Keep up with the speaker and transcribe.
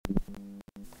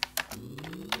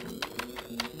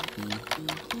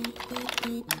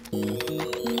You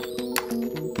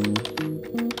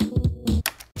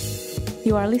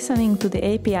are listening to the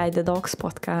API The Docs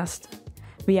podcast.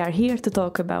 We are here to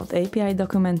talk about API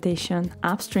documentation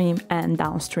upstream and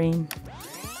downstream.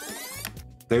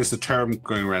 There's a term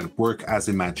going around, work as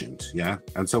imagined, yeah?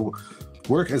 And so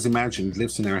work as imagined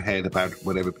lives in our head about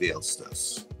what everybody else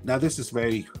does. Now, this is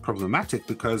very problematic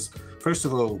because, first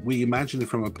of all, we imagine it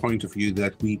from a point of view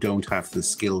that we don't have the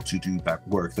skill to do that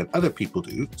work that other people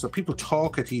do. So people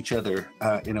talk at each other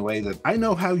in a way that, I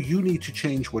know how you need to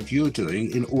change what you're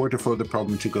doing in order for the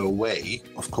problem to go away.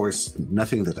 Of course,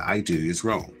 nothing that I do is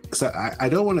wrong. So I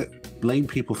don't want to blame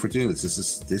people for doing this.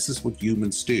 This is what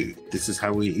humans do. This is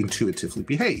how we intuitively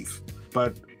behave.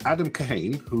 But Adam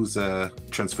Kahane, who's a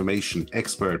transformation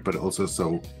expert, but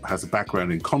also has a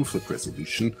background in conflict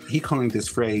resolution, he coined this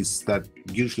phrase that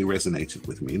usually resonated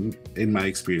with me, in my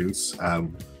experience,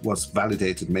 was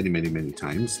validated many, many, many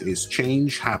times, is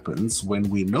change happens when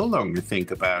we no longer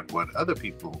think about what other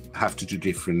people have to do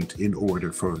different in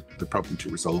order for the problem to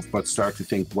resolve, but start to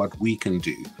think what we can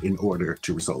do in order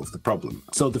to resolve the problem.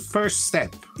 So the first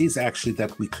step is actually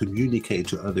that we communicate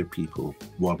to other people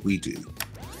what we do.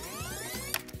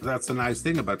 That's the nice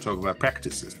thing about talking about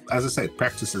practices. As I said,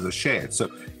 practices are shared. So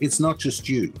it's not just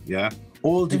you, yeah?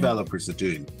 All developers are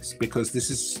doing this because this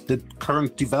is the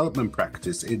current development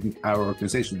practice in our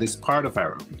organization, this part of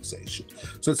our organization.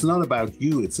 So it's not about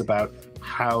you, it's about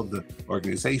how the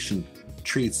organization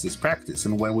treats this practice.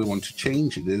 And when we want to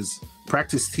change it is,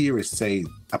 practice theorists say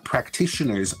a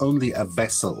practitioner is only a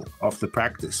vessel of the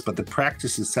practice, but the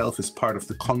practice itself is part of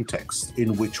the context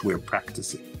in which we're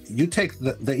practicing. You take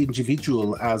the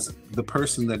individual as the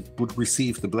person that would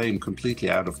receive the blame completely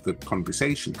out of the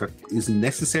conversation. That isn't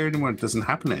necessary anymore. It doesn't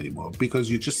happen anymore because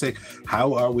you just say,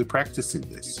 how are we practicing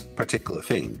this particular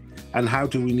thing? And how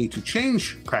do we need to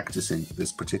change practicing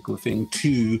this particular thing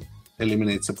to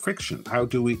eliminate some friction? How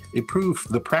do we improve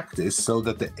the practice so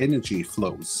that the energy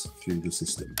flows through the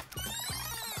system?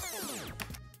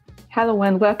 Hello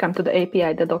and welcome to the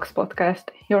API The Docs podcast.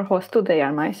 Your hosts today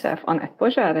are myself, Anett,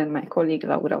 Pozsár, and my colleague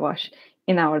Laura Vass.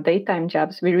 In our daytime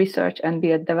jobs, we research and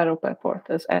build developer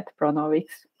portals at Pronovix.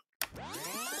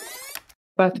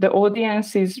 But the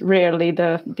audience is rarely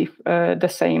the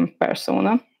same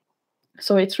persona.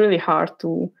 So it's really hard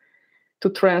to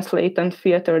translate and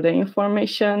filter the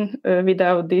information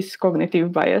without this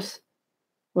cognitive bias,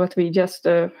 what we just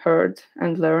heard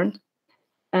and learned.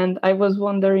 And I was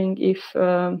wondering if,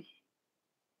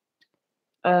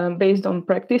 based on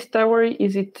practice theory,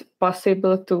 is it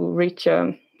possible to reach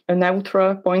a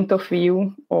neutral point of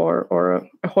view or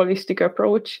a holistic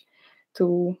approach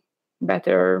to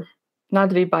better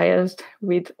not be biased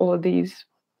with all these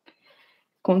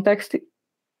contexts?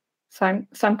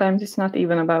 Sometimes it's not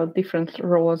even about different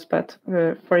roles, but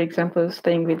for example,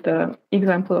 staying with the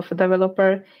example of a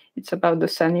developer, it's about the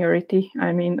seniority.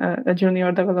 I mean, a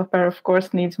junior developer, of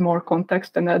course, needs more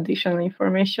context and additional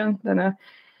information than a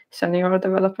senior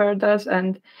developer does.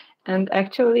 And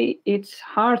actually, it's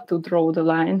hard to draw the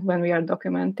line when we are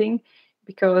documenting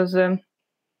because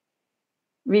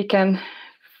we can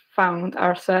find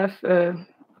ourselves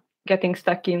getting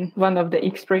stuck in one of the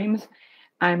extremes.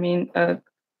 I mean,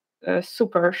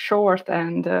 super short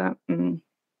and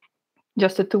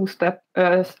just a two-step,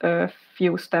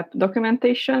 few-step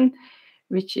documentation,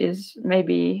 which is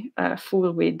maybe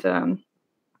full with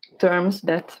terms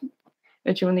that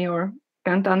a junior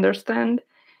can't understand,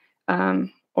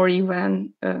 or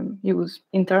even use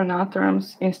internal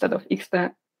terms instead of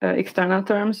external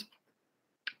terms.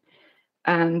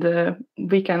 And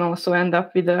we can also end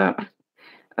up with a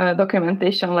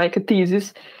documentation like a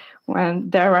thesis, when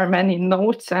there are many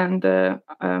notes and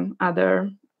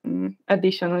other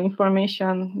additional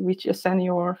information which a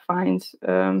senior finds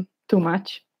too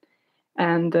much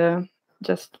and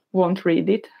just won't read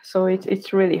it. So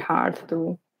it's really hard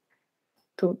to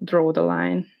draw the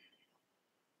line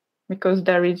because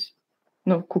there is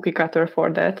no cookie cutter for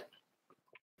that.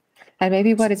 And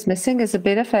maybe what is missing is a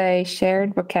bit of a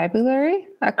shared vocabulary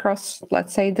across,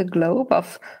 let's say, the globe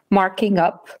of marking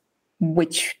up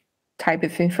which type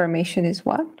of information is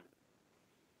what.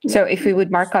 Yeah. So if we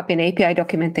would mark up in API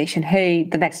documentation, hey,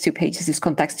 the next 2 pages is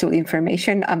contextual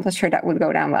information, I'm not sure that would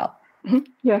go down well. Mm-hmm.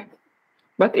 Yeah,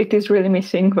 but it is really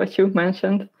missing what you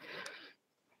mentioned.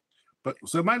 But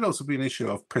so it might also be an issue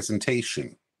of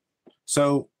presentation.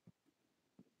 So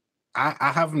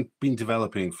I haven't been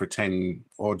developing for 10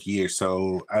 odd years,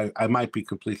 so I might be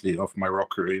completely off my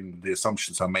rocker in the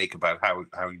assumptions I make about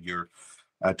how your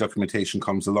documentation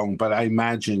comes along. But I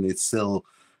imagine it's still,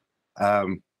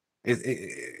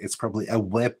 it's probably a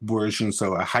web version,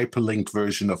 so a hyperlinked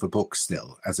version of a book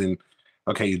still, as in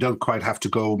Okay, you don't quite have to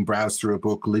go and browse through a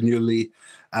book linearly,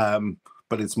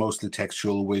 but it's mostly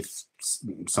textual with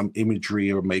some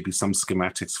imagery or maybe some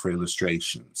schematics for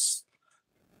illustrations.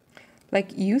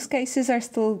 Like use cases are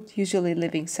still usually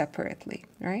living separately,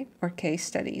 right? Or case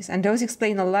studies. And those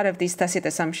explain a lot of these tacit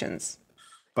assumptions.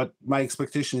 But my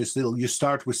expectation is still you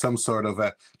start with some sort of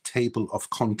a table of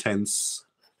contents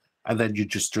and then you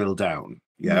just drill down.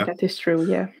 Yeah, that is true.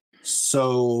 Yeah.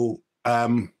 So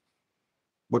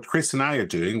what Chris and I are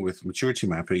doing with maturity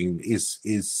mapping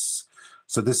is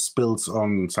so this builds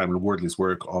on Simon Wardley's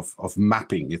work of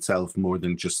mapping itself more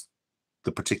than just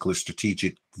the particular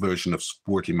strategic version of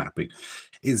Wardley mapping,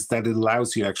 is that it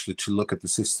allows you actually to look at the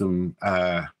system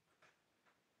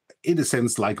in a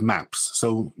sense like maps.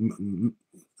 So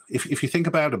if you think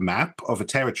about a map of a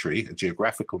territory, a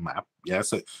geographical map, yeah,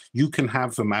 so you can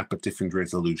have a map at different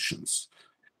resolutions.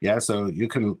 Yeah, so you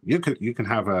can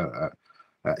have a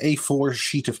A4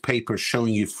 sheet of paper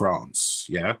showing you France.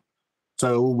 Yeah,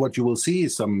 so what you will see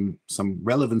is some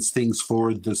relevant things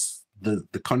for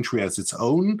the country as its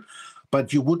own,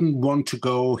 but you wouldn't want to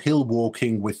go hill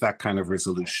walking with that kind of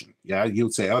resolution. Yeah,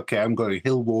 you'd say, okay, I'm going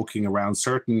hill walking around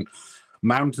certain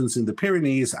mountains in the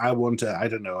Pyrenees. I want a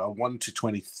 1 to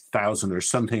 20,000 or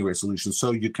something resolution,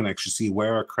 so you can actually see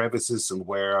where are crevices and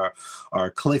where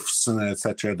are cliffs and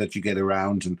etc. that you get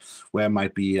around, and where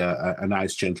might be a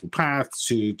nice gentle path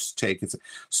to take it.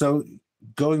 So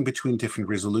going between different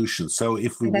resolutions. So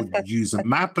if we would use a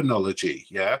map analogy,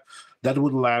 yeah, that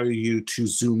would allow you to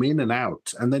zoom in and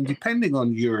out, and then depending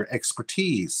on your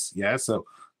expertise, yeah. So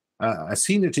a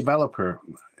senior developer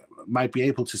might be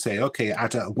able to say, okay,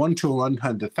 at a 1 to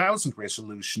 100,000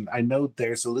 resolution, I know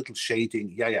there's a little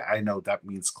shading. Yeah, I know that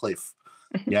means cliff.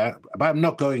 Yeah, but I'm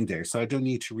not going there, so I don't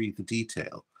need to read the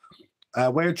detail.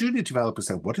 Where a junior developer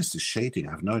said, what is the shading?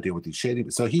 I have no idea what the shading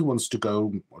is. So he wants to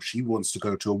go, or she wants to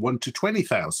go to a 1 to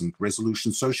 20,000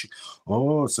 resolution. So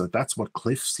so that's what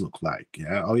cliffs look like.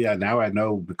 Yeah. Oh yeah, now I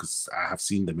know because I have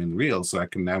seen them in real, so I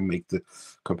can now make the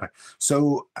compare.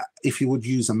 So if you would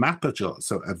use a map,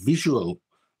 so a visual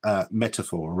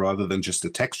metaphor rather than just a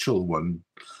textual one,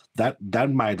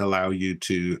 that might allow you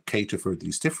to cater for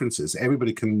these differences.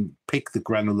 Everybody can pick the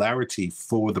granularity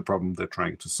for the problem they're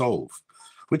trying to solve,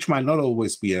 which might not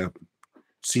always be a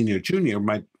senior junior,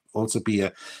 might also be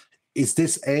is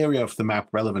this area of the map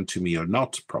relevant to me or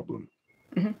not problem.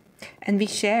 Mm-hmm. And we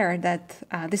share that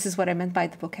this is what I meant by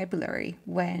the vocabulary.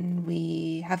 When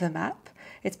we have a map,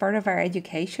 it's part of our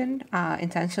education,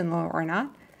 intentional or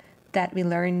not, that we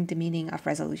learn the meaning of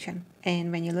resolution.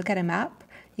 And when you look at a map,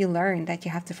 you learn that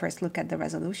you have to first look at the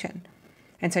resolution.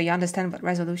 And so you understand what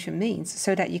resolution means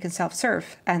so that you can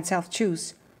self-serve and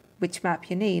self-choose which map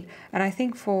you need. And I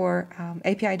think for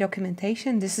API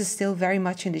documentation, this is still very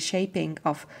much in the shaping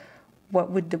of what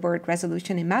would the word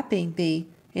resolution in mapping be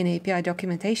in API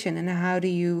documentation, and how do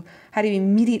you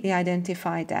immediately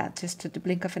identify that just at the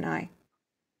blink of an eye?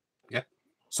 Yeah.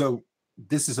 So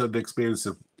this is an experience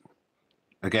of,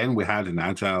 again, we had in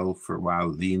Agile for a while,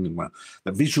 Lean, well,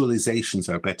 the visualizations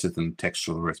are better than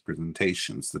textual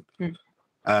representations.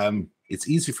 It's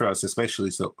easy for us,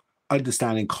 especially so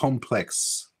understanding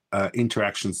complex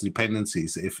interactions,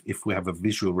 dependencies, if we have a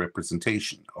visual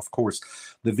representation. Of course,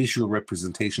 the visual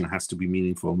representation has to be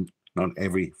meaningful. Not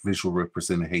every visual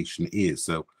representation is.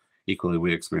 So equally,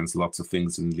 we experienced lots of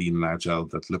things in Lean and Agile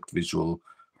that looked visual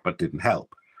but didn't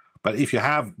help. But if you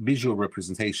have visual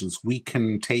representations, we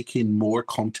can take in more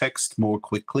context more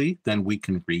quickly than we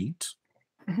can read.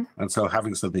 Mm-hmm. And so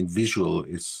having something visual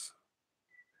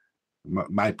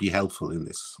might be helpful in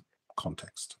this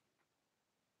context.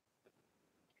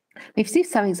 We've seen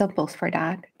some examples for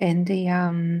that. In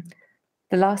the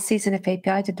last season of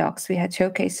API the Docs, we had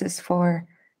showcases for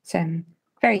some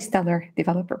very stellar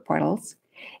developer portals.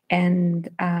 And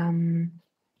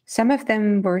some of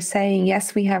them were saying,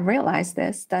 yes, we have realized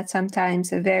this, that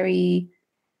sometimes a very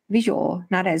visual,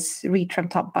 not as read from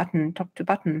top to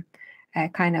button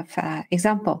kind of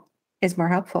example is more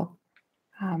helpful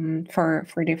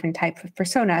for different types of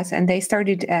personas. And they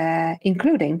started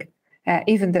including,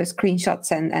 even though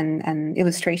screenshots and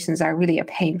illustrations are really a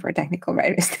pain for technical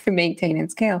writers to maintain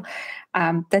and scale,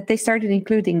 that they started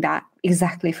including that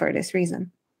exactly for this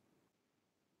reason.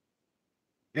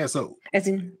 Yeah, so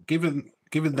given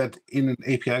that in an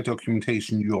API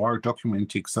documentation, you are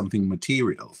documenting something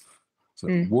material.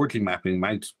 So wording mapping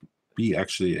might be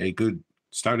actually a good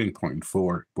starting point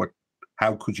for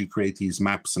how could you create these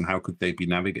maps and how could they be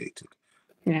navigated?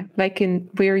 Yeah,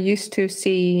 we're used to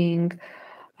seeing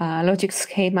logic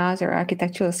schemas or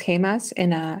architectural schemas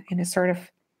in a sort of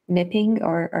nipping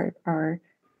or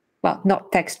well,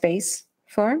 not text-based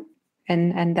form.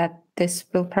 and that this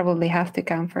will probably have to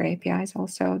count for APIs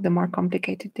also, the more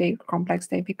complex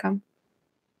they become.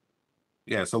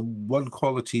 Yeah, so one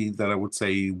quality that I would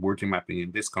say wording mapping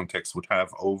in this context would have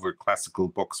over classical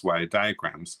box-wide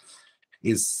diagrams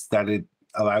is that it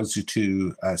allows you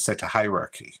to set a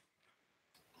hierarchy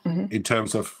in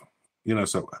terms of,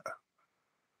 so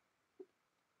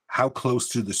how close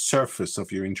to the surface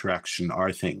of your interaction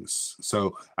are things.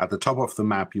 So at the top of the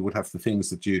map, you would have the things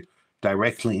that you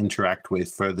directly interact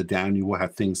with. Further down, you will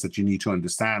have things that you need to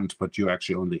understand, but you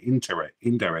actually only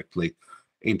indirectly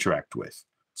interact with.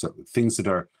 So things that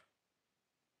are,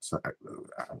 so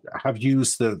I have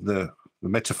used the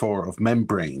metaphor of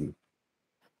membrane.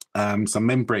 Some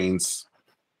membranes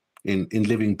in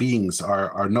living beings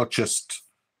are not just,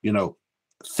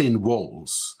 thin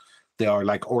walls. They are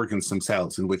like organs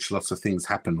themselves in which lots of things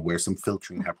happen, where some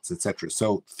filtering happens, etc.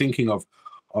 So thinking of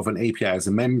an API as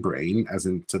a membrane,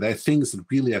 so there are things that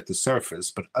really at the surface,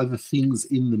 but other things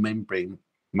in the membrane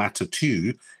matter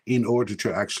too, in order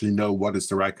to actually know what is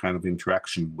the right kind of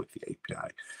interaction with the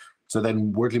API. So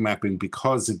then wording mapping,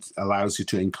 because it allows you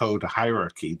to encode a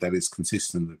hierarchy that is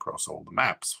consistent across all the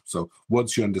maps. So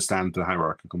once you understand the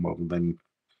hierarchical model, then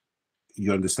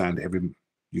you understand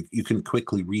you can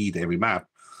quickly read every map.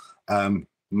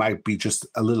 Might be just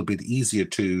a little bit easier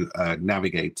to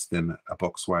navigate than a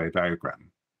box-wide diagram.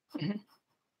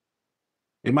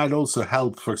 It might also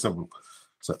help, for example,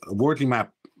 so a wording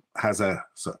map has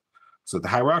so the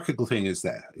hierarchical thing is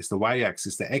the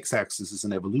y-axis. The x-axis is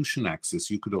an evolution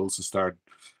axis. You could also start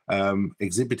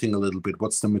exhibiting a little bit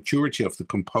what's the maturity of the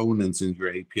components in your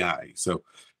API. So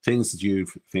things that you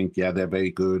think, yeah, they're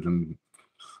very good and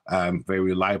very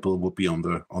reliable would be on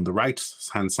the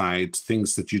right-hand side.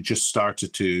 Things that you just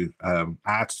started to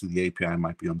add to the API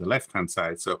might be on the left-hand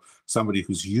side. So somebody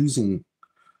who's using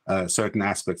certain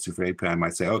aspects of your API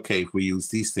might say, okay, if we use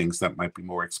these things, that might be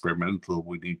more experimental.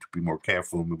 We need to be more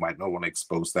careful, and we might not want to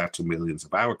expose that to millions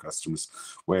of our customers.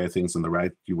 Where things on the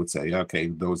right, you would say, okay,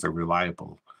 those are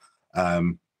reliable.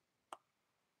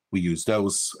 We use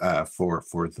those for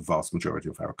the vast majority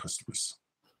of our customers.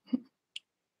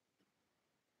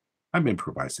 I'm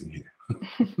improvising here.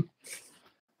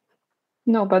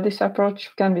 No, but this approach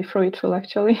can be fruitful,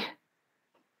 actually.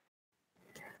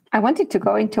 I wanted to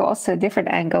go into also a different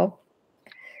angle,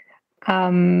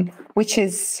 which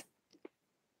is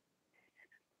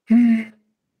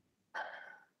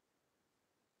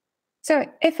so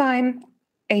if I'm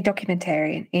a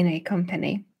documentarian in a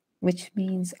company, which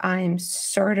means I'm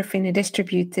sort of in a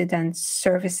distributed and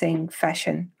servicing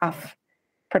fashion of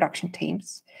production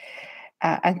teams,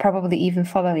 and probably even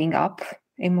following up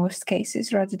in most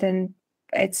cases, rather than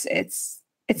it's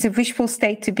a visual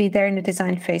state to be there in the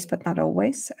design phase, but not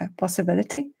always a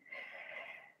possibility.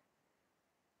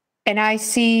 And I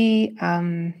see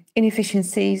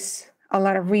inefficiencies, a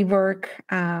lot of rework,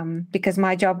 because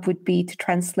my job would be to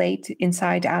translate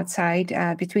inside,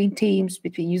 outside, between teams,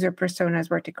 between user personas,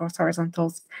 verticals,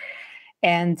 horizontals.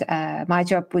 And my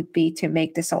job would be to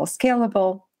make this all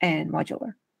scalable and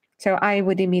modular. So I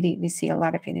would immediately see a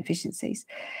lot of inefficiencies.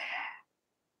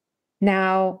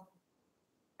 Now,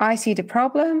 I see the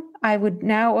problem. I would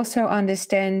now also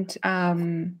understand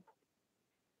how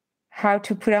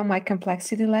to put on my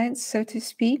complexity lens, so to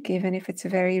speak, even if it's a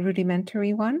very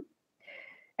rudimentary one.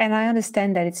 And I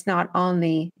understand that it's not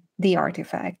only the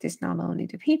artifact, it's not only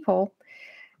the people.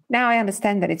 Now I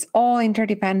understand that it's all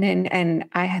interdependent, and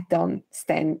I don't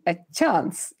stand a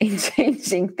chance in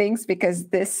changing things because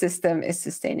this system is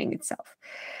sustaining itself.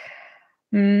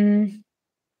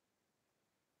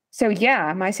 So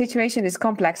yeah, my situation is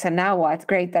complex, and now what?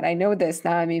 Great that I know this.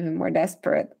 Now I'm even more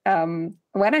desperate. When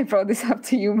I brought this up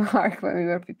to you, Marc, when we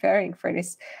were preparing for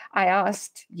this, I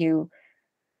asked you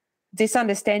this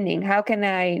understanding. How can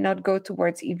I not go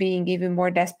towards being even more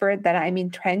desperate, that I'm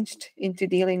entrenched into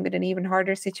dealing with an even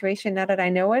harder situation now that I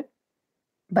know it?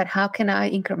 But how can I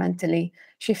incrementally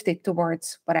shift it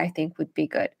towards what I think would be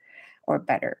good or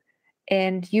better?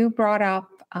 And you brought up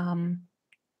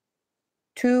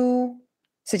two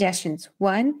suggestions.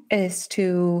 One is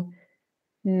to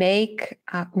make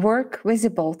work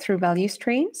visible through value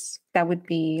streams. That would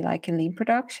be like in lean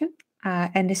production.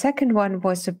 And the second one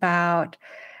was about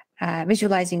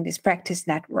visualizing these practice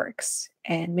networks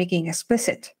and making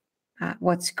explicit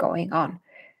what's going on.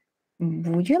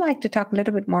 Would you like to talk a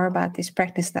little bit more about these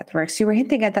practice networks? You were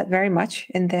hinting at that very much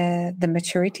in the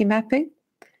maturity mapping,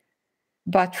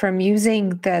 but from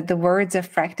using the words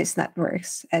of practice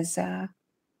networks as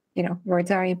words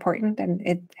are important, and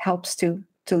it helps to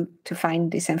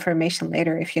find this information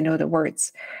later if you know the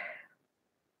words.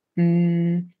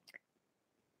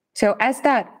 So as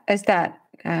that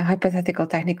a hypothetical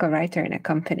technical writer in a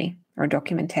company or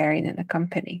documentarian in a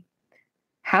company.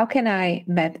 How can I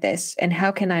map this, and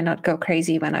how can I not go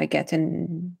crazy when I get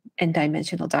an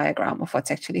n-dimensional diagram of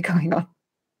what's actually going on?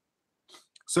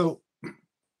 So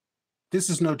this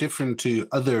is no different to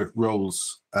other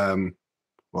roles or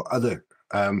other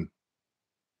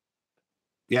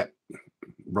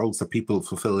roles that people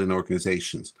fulfill in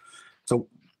organizations. So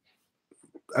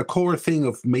a core thing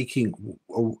of making,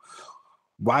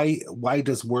 why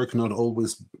does work not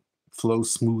always flow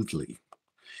smoothly,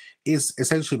 is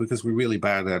essentially because we're really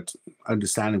bad at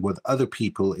understanding what other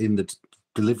people in the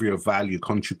delivery of value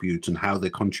contribute and how they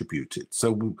contribute it.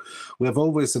 So we have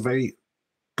always a very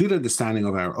good understanding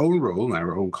of our own role and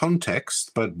our own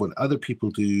context, but what other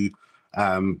people do,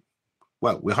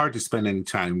 well, we hardly spend any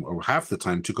time or half the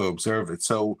time to go observe it.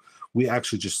 So we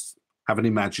actually just have an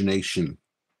imagination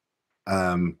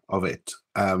of it.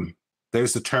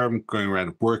 There's a term going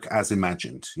around, work as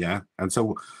imagined, yeah? And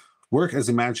so work as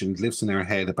imagined lives in our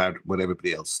head about what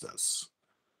everybody else does.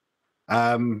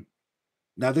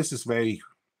 Now, this is very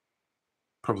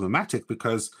problematic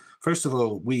because, first of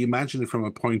all, we imagine it from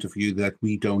a point of view that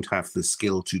we don't have the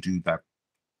skill to do that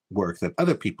work that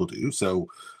other people do. So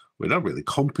we're not really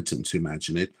competent to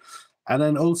imagine it. And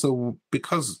then also,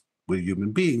 because we're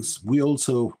human beings, we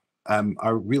also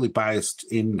are really biased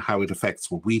in how it affects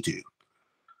what we do.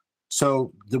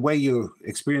 So the way you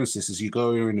experience this is you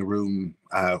go in a room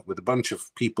with a bunch of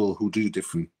people who do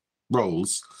different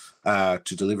roles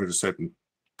to deliver a certain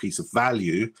piece of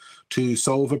value to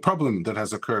solve a problem that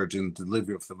has occurred in the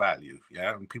delivery of the value.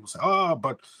 Yeah, and people say, "Oh,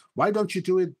 but why don't you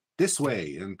do it this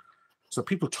way?" And so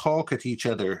people talk at each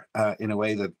other in a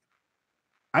way that,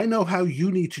 I know how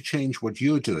you need to change what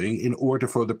you're doing in order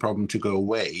for the problem to go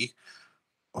away.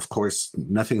 Of course,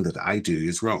 nothing that I do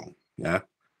is wrong. Yeah,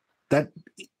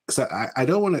 so I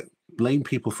don't want to blame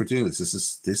people for doing this.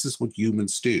 This is what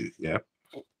humans do. Yeah,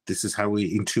 this is how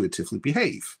we intuitively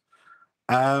behave.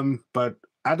 But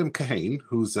Adam Kahane,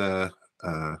 who's a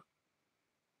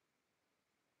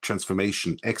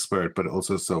transformation expert, but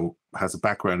also has a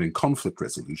background in conflict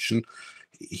resolution,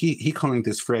 he coined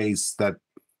this phrase that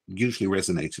usually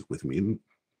resonated with me.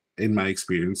 In my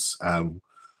experience,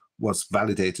 was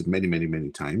validated many, many,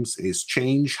 many times, is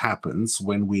change happens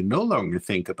when we no longer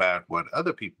think about what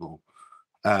other people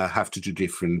have to do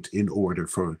different in order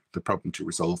for the problem to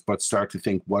resolve, but start to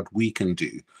think what we can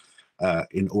do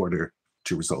in order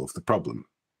to resolve the problem.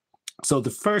 So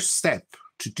the first step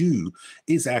to do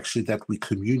is actually that we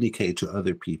communicate to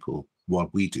other people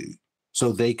what we do.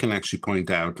 So they can actually point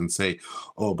out and say,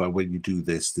 "Oh, but when you do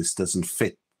this, this doesn't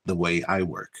fit the way I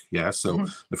work." Yeah. So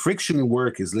the friction in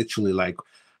work is literally like,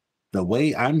 the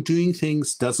way I'm doing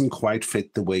things doesn't quite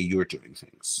fit the way you're doing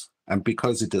things. And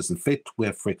because it doesn't fit, we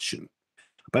have friction.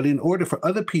 But in order for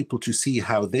other people to see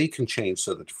how they can change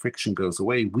so that the friction goes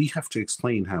away, we have to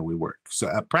explain how we work. So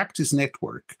a practice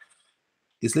network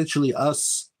is literally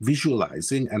us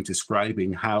visualizing and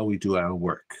describing how we do our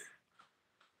work.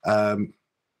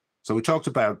 So we talked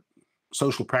about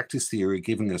social practice theory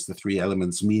giving us the three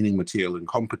elements, meaning, material, and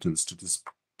competence, to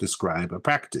describe a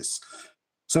practice.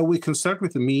 So we can start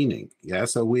with the meaning, yeah?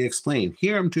 So we explain,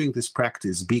 here I'm doing this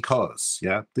practice because,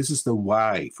 yeah? This is the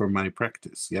why for my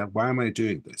practice, yeah? Why am I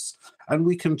doing this? And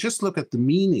we can just look at the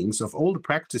meanings of all the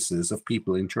practices of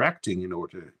people interacting in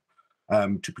order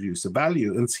to produce a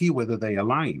value and see whether they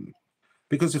align.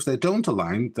 Because if they don't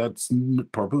align, that's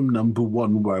problem number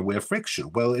one why we have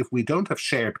friction. Well, if we don't have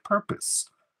shared purpose,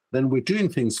 then we're doing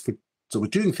things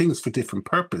for different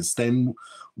purpose, then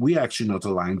we're actually not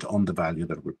aligned on the value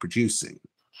that we're producing.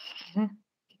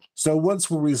 So once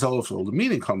we resolve all the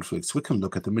meaning conflicts, we can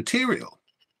look at the material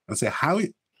and say,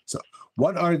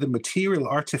 what are the material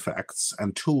artifacts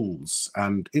and tools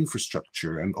and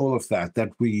infrastructure and all of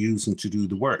that we're using to do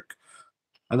the work?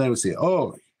 And then we say,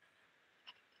 oh,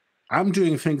 I'm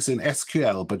doing things in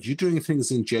SQL, but you're doing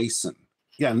things in JSON.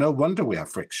 Yeah, no wonder we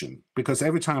have friction, because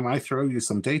every time I throw you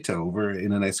some data over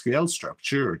in an SQL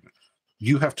structure,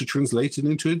 you have to translate it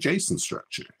into a JSON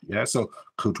structure. Yeah, so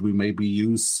could we maybe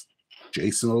use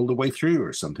JSON all the way through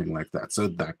or something like that? So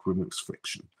that removes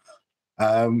friction.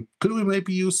 Could we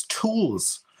maybe use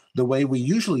tools? The way we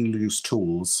usually use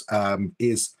tools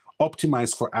is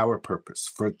optimized for our purpose,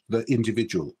 for the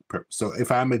individual purpose. So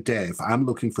if I'm a dev, I'm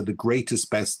looking for the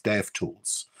greatest, best dev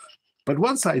tools. But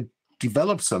once I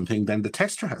develop something, then the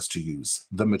tester has to use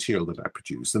the material that I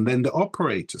produce. And then the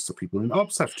operators, so people in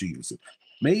ops, have to use it.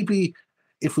 Maybe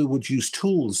if we would use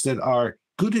tools that are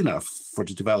good enough for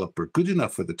the developer, good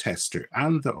enough for the tester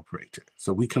and the operator,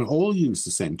 so we can all use the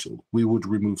same tool, we would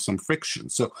remove some friction.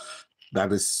 So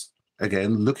that is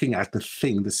again, looking at the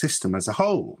thing, the system as a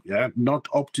whole, yeah, not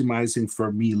optimizing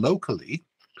for me locally,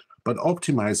 but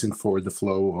optimizing for the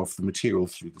flow of the material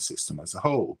through the system as a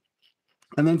whole.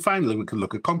 And then finally, we can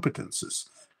look at competences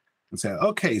and say,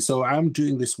 okay, so I'm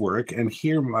doing this work, and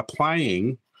here I'm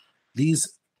applying this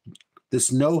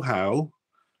know-how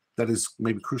that is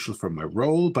maybe crucial for my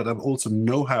role, but I also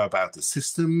know-how about the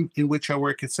system in which I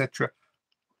work, etc.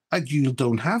 And you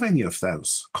don't have any of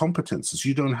those competences.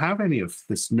 You don't have any of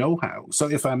this know-how. So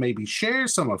if I maybe share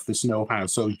some of this know-how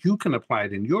so you can apply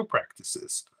it in your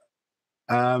practices,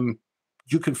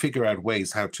 you can figure out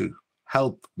ways how to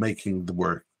help making the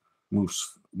work move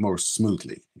more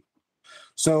smoothly.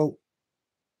 So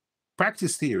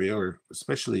practice theory, or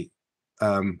especially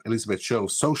Elizabeth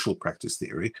Show's social practice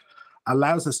theory,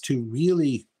 allows us to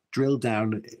really drill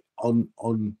down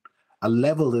on a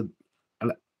level that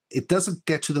it doesn't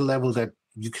get to the level that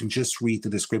you can just read the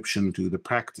description and do the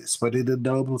practice, but it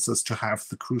enables us to have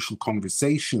the crucial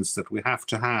conversations that we have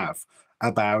to have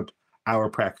about our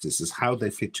practices, how they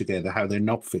fit together, how they're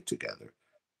not fit together.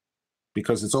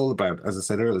 Because it's all about, as I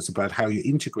said earlier, it's about how you're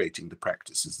integrating the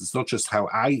practices. It's not just how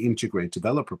I integrate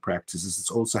developer practices,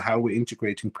 it's also how we're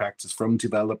integrating practice from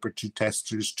developer to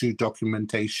testers to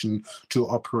documentation to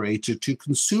operator to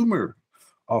consumer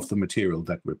of the material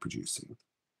that we're producing.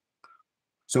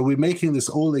 So we're making this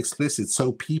all explicit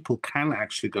so people can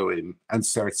actually go in and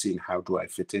start seeing, how do I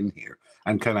fit in here?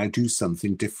 And can I do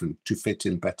something different to fit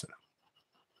in better?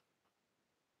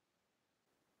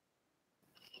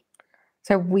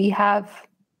 So we have,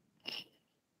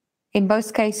 in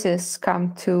most cases,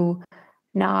 come to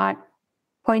not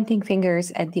pointing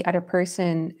fingers at the other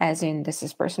person as in this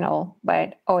is personal,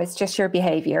 but, oh, it's just your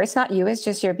behavior. It's not you, it's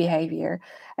just your behavior.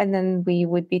 And then we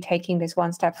would be taking this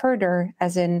one step further,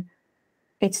 as in,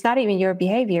 it's not even your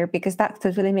behavior, because that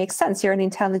totally makes sense. You're an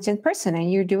intelligent person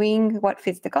and you're doing what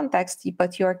fits the context,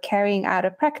 but you're carrying out a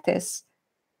practice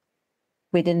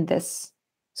within this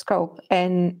scope.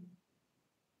 And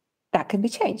that can be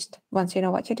changed once you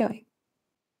know what you're doing.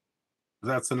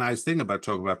 That's a nice thing about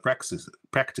talking about practices.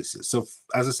 So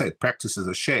as I said, practices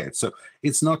are shared. So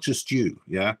it's not just you,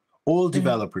 yeah? All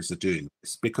developers are doing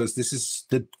this, because this is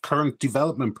the current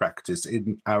development practice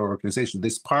in our organization,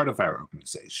 this part of our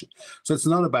organization. So it's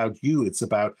not about you, it's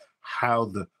about how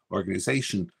the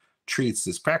organization treats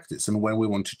this practice. And when we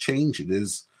want to change it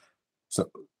is, so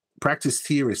practice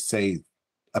theorists say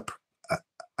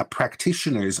a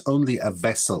practitioner is only a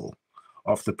vessel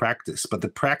of the practice, but the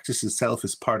practice itself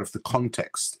is part of the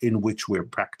context in which we're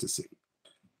practicing.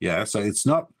 Yeah, so it's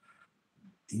not,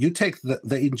 you take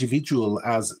the individual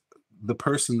as the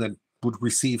person that would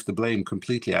receive the blame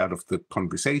completely out of the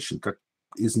conversation. That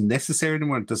isn't necessary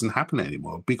anymore. It doesn't happen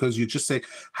anymore, because you just say,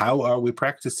 how are we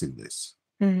practicing this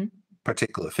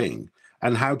particular thing?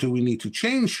 And how do we need to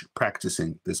change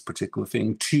practicing this particular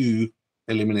thing to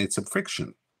eliminate some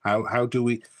friction? How do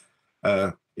we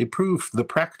improve the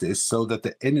practice so that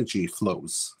the energy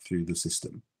flows through the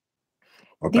system?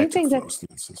 Or do you think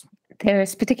that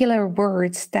there's particular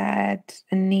words that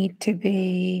need to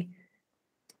be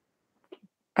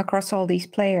across all these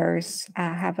players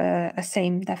have a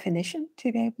same definition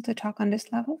to be able to talk on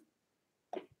this level?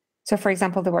 So, for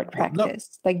example, the word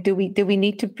practice. No. Like, do we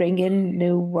need to bring in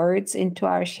new words into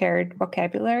our shared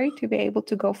vocabulary to be able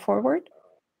to go forward?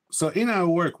 So, in our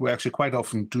work, we actually quite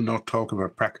often do not talk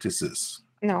about practices.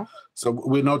 No. So,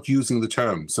 we're not using the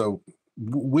term. So,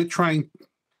 we're trying.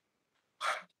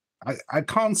 I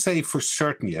can't say for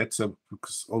certain yet. So,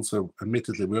 because also,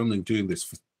 admittedly, we're only doing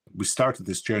this we started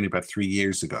this journey about 3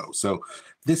 years ago. So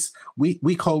this,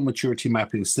 we call maturity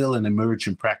mapping still an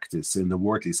emergent practice in the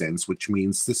wordly sense, which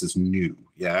means this is new.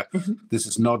 Yeah. This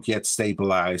is not yet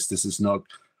stabilized. This is not,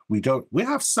 we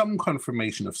have some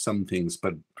confirmation of some things,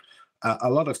 but a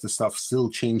lot of the stuff still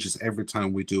changes every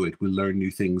time we do it. We learn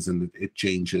new things and it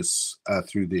changes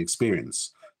through the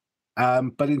experience.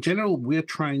 But in general, we're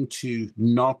trying to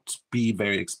not be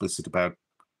very explicit about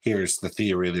here's the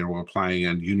theory that we're applying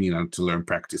and you need to learn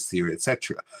practice theory,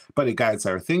 etc. But it guides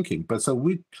our thinking. But so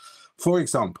we, for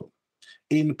example,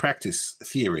 in practice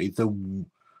theory,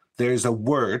 there's a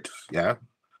word, yeah,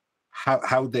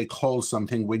 how they call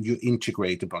something when you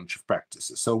integrate a bunch of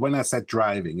practices. So when I said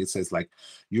driving, it says like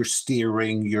you're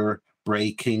steering, you're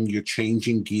braking, you're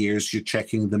changing gears, you're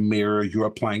checking the mirror, you're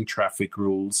applying traffic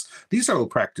rules. These are all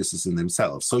practices in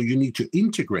themselves. So you need to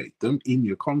integrate them in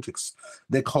your context.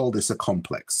 They call this a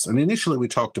complex. And initially we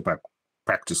talked about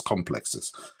practice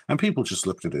complexes and people just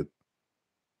looked at it,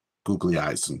 googly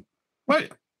eyes, and what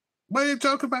are you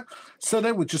talking about? So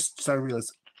they would just start to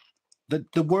realize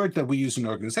that the word that we use in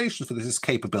organizations for this is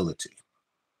capability.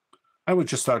 I would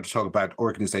just start to talk about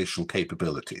organizational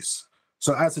capabilities.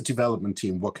 So as a development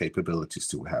team, what capabilities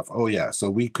do we have? Oh yeah, so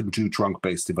we can do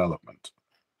trunk-based development.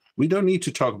 We don't need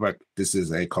to talk about this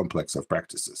is a complex of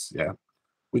practices, yeah?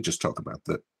 We just talk about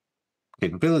the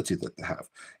capability that they have.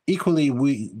 Equally,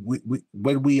 we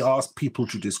when we ask people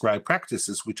to describe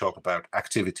practices, we talk about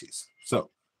activities. So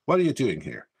what are you doing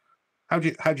here? How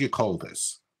do you call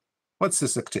this? What's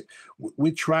this activity?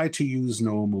 We try to use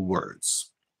normal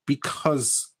words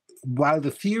because while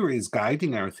the theory is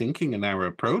guiding our thinking and our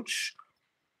approach,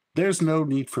 there's no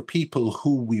need for people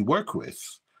who we work with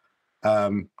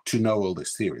to know all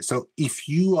this theory. So if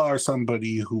you are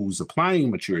somebody who's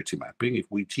applying maturity mapping, if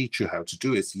we teach you how to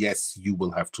do it, yes, you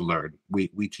will have to learn.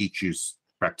 We teach you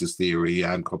practice theory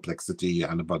and complexity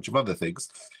and a bunch of other things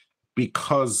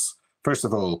because, first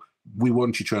of all, we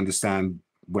want you to understand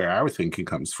where our thinking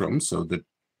comes from so that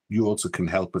you also can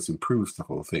help us improve the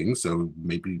whole thing. So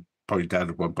maybe point out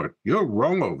at one point, you're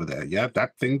wrong over there. Yeah,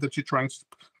 that thing that you're trying to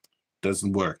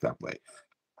doesn't work that way.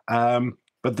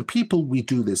 But the people we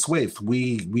do this with,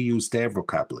 we use their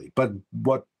vocabulary. But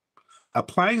what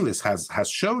applying this has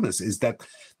shown us is that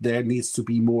there needs to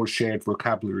be more shared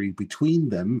vocabulary between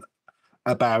them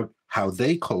about how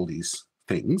they call these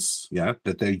things, yeah,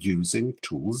 that they're using,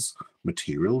 tools,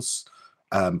 materials,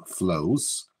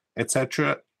 flows,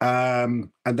 etc.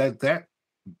 And that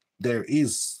there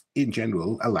is, in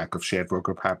general, a lack of shared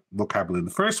vocabulary in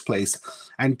the first place.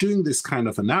 And doing this kind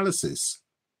of analysis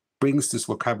brings this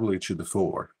vocabulary to the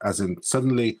fore, as in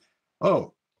suddenly,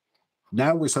 oh,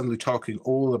 now we're suddenly talking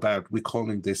all about, we're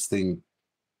calling this thing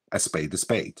a spade,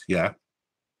 yeah?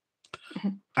 Mm-hmm.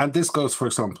 And this goes, for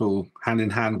example, hand in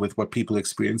hand with what people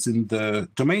experience in the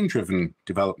domain-driven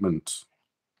development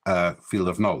field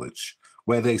of knowledge,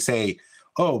 where they say,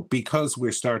 oh, because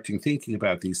we're starting thinking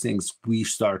about these things, we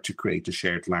start to create a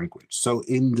shared language. So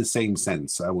in the same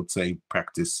sense, I would say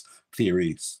practice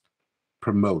theories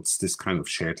promotes this kind of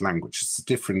shared language. It's a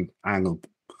different angle.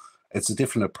 It's a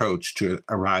different approach to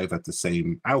arrive at the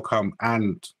same outcome,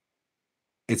 and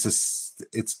it's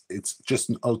just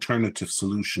an alternative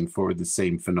solution for the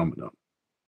same phenomenon.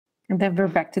 And then we're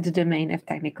back to the domain of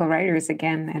technical writers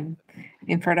again, and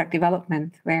in product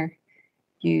development, where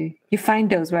you find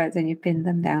those words and you pin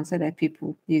them down so that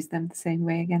people use them the same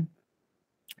way again.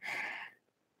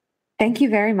 Thank you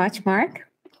very much, Marc.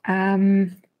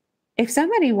 If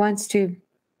somebody wants to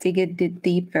dig a bit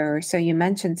deeper, so you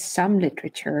mentioned some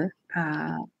literature.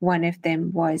 One of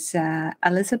them was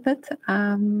Elizabeth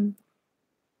Shove.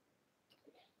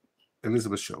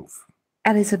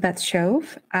 Elizabeth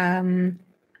Shove.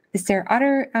 Is there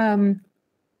other,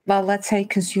 well, let's say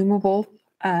consumable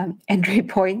entry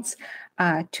points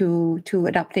to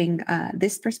adopting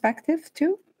this perspective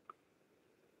too?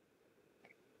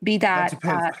 Be that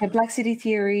complexity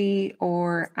theory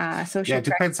or social. Yeah, it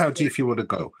depends how deep you want to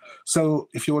go. So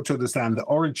if you want to understand the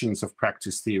origins of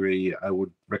practice theory, I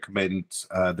would recommend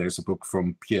there's a book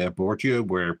from Pierre Bourdieu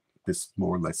where this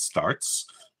more or less starts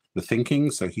the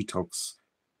thinking. So he talks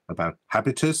about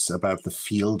habitus, about the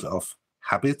field of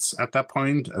habits at that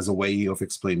point as a way of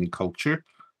explaining culture.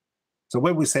 So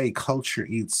when we say culture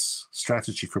eats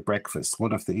strategy for breakfast,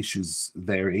 one of the issues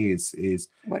there is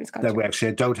that we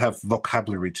actually don't have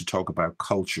vocabulary to talk about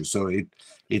culture. So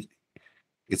it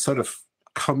sort of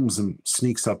comes and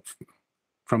sneaks up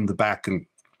from the back and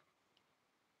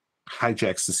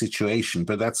hijacks the situation.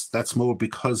 But that's more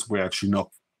because we're actually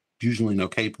usually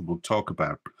not capable to talk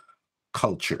about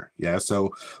culture. Yeah.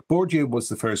 So Bourdieu was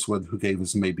the first one who gave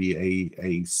us maybe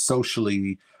a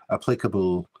socially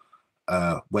applicable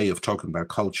way of talking about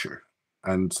culture.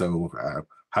 And so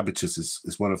habitus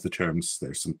is one of the terms.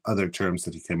 There's some other terms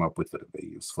that he came up with that are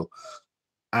very useful.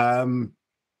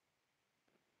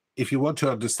 If you want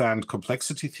to understand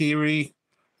complexity theory,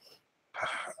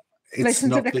 listen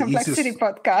to the complexity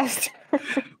podcast.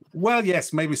 Well,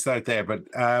 yes, maybe start there, but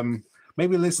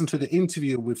maybe listen to the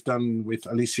interview we've done with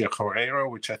Alicia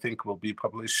Correiro, which I think will be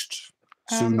published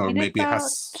soon, or maybe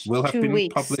will have been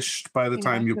published by the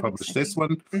time you publish this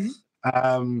one. Mm-hmm.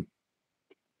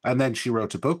 And then she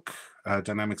wrote a book,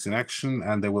 Dynamics in Action,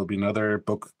 and there will be another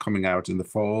book coming out in the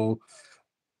fall.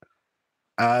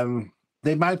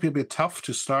 They might be a bit tough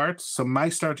to start. So my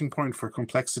starting point for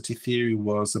complexity theory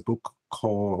was a book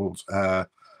called The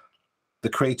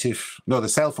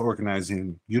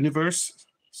Self-Organizing Universe.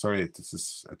 Sorry, this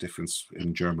is a difference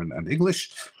in German and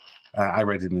English. I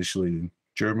read it initially in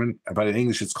German, but in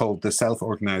English it's called The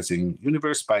Self-Organizing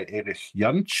Universe by Erich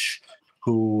Jantsch,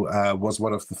 who was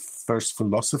one of the first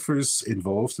philosophers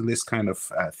involved in this kind of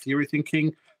theory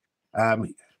thinking.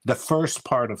 The first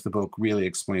part of the book really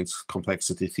explains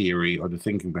complexity theory, or the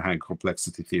thinking behind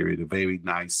complexity theory, in a very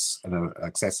nice and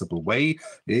accessible way.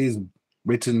 It is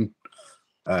written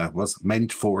was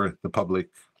meant for the public,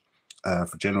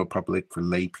 for general public, for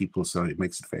lay people, so it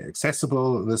makes it very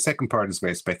accessible. The second part is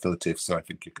very speculative, so I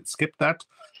think you can skip that.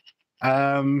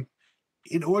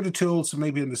 In order to also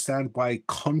maybe understand why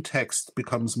context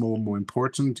becomes more and more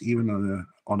important, even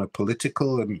on a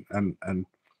political and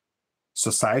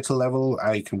societal level,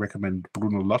 I can recommend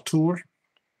Bruno Latour,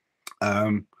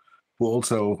 who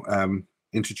also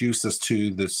introduced us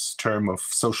to this term of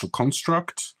social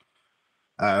construct,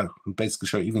 who basically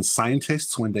show even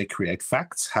scientists, when they create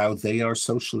facts, how they are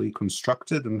socially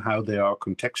constructed and how they are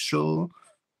contextual.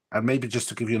 And maybe just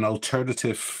to give you an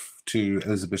alternative to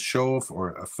Elizabeth Shove,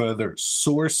 or a further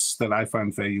source that I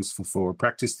find very useful for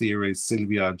practice theory, is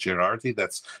Silvia Gerardi.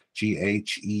 That's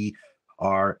Gherardi.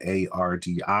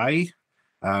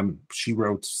 She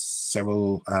wrote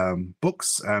several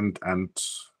books and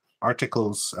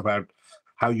articles about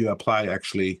how you apply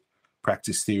actually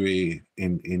practice theory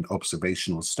in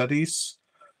observational studies.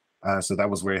 So that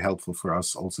was very helpful for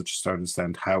us also to start to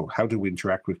understand how do we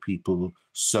interact with people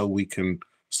so we can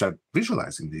start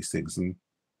visualizing these things and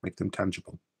make them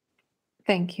tangible.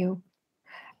 Thank you.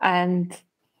 And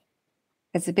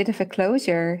it's a bit of a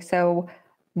closure. So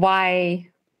why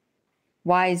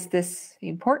is this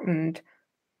important?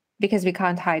 Because we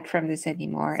can't hide from this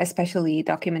anymore, especially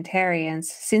documentarians.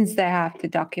 Since they have to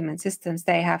document systems,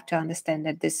 they have to understand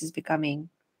that this is becoming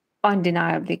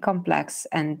undeniably complex.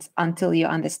 And until you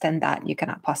understand that, you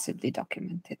cannot possibly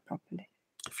document it properly.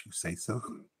 If you say so.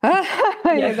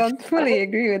 I don't fully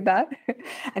agree with that.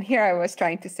 And here I was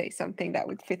trying to say something that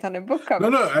would fit on a book cover.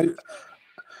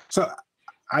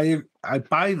 I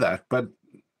buy that, but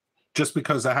just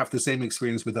because I have the same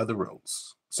experience with other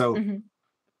roles. So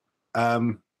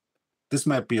this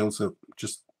might be also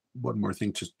just one more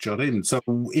thing to jot in. So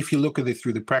if you look at it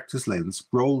through the practice lens,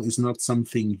 role is not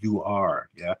something you are.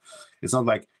 Yeah, it's not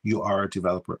like you are a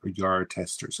developer or you are a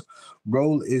tester. So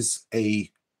role is a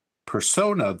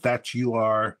persona that you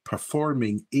are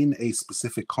performing in a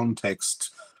specific context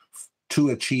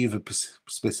to achieve a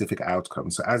specific outcome.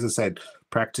 So as I said,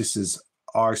 practices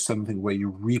are something where you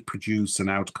reproduce an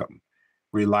outcome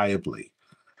reliably.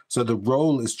 So the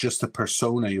role is just a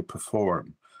persona you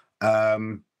perform.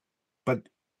 But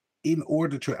in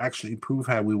order to actually improve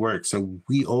how we work, so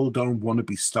we all don't want to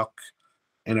be stuck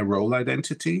in a role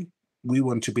identity. We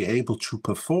want to be able to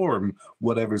perform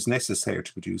whatever is necessary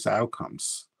to produce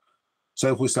outcomes.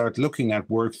 So if we start looking at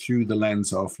work through the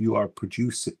lens of you are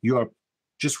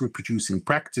just reproducing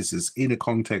practices in a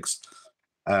context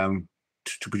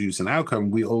to produce an outcome,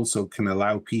 we also can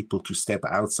allow people to step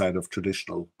outside of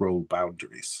traditional role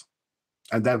boundaries.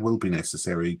 And that will be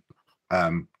necessary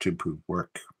to improve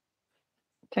work.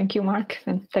 Thank you, Marc,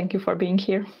 and thank you for being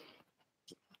here.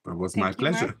 It was my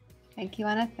pleasure. Marc. Thank you,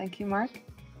 Anett. Thank you, Marc.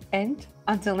 And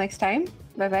until next time,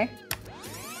 bye-bye.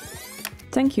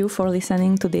 Thank you for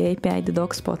listening to the API the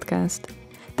Docs podcast.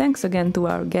 Thanks again to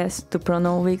our guest, to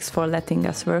Pronovix, for letting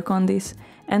us work on this,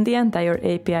 and the entire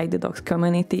API the Docs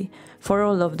community for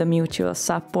all of the mutual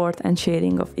support and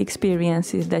sharing of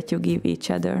experiences that you give each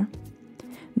other.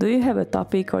 Do you have a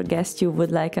topic or guest you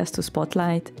would like us to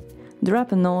spotlight?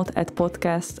 Drop a note at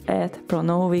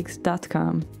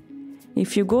podcast@pronovix.com.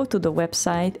 If you go to the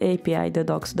website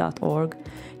apidthedocs.org,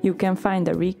 you can find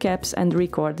the recaps and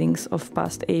recordings of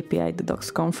past API the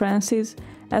Docs conferences,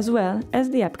 as well as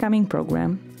the upcoming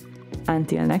program.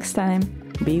 Until next time,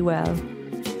 be well.